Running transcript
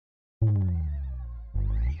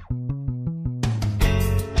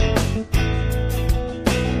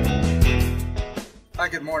Hi,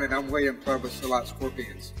 good morning. I'm William Clubb with Clubb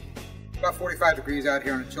Scorpions. About 45 degrees out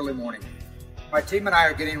here on a chilly morning. My team and I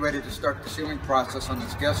are getting ready to start the sealing process on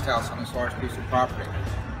this guest house on this large piece of property.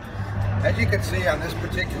 As you can see on this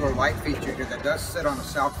particular light feature here that does sit on a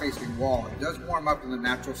south-facing wall, it does warm up in the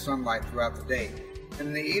natural sunlight throughout the day. And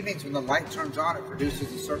in the evenings when the light turns on, it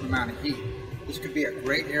produces a certain amount of heat. This could be a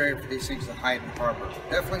great area for these things to hide and harbor.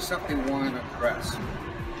 Definitely something we want to address.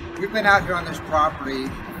 We've been out here on this property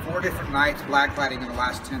 4 different nights blacklighting in the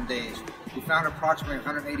last 10 days. We found approximately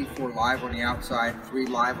 184 live on the outside, 3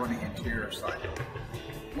 live on the interior side.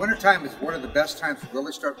 Wintertime is one of the best times to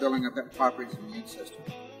really start building up that property's immune system.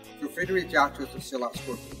 Feel free to reach out to us at Clubb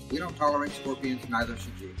Scorpions. We don't tolerate scorpions, neither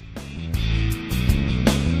should you.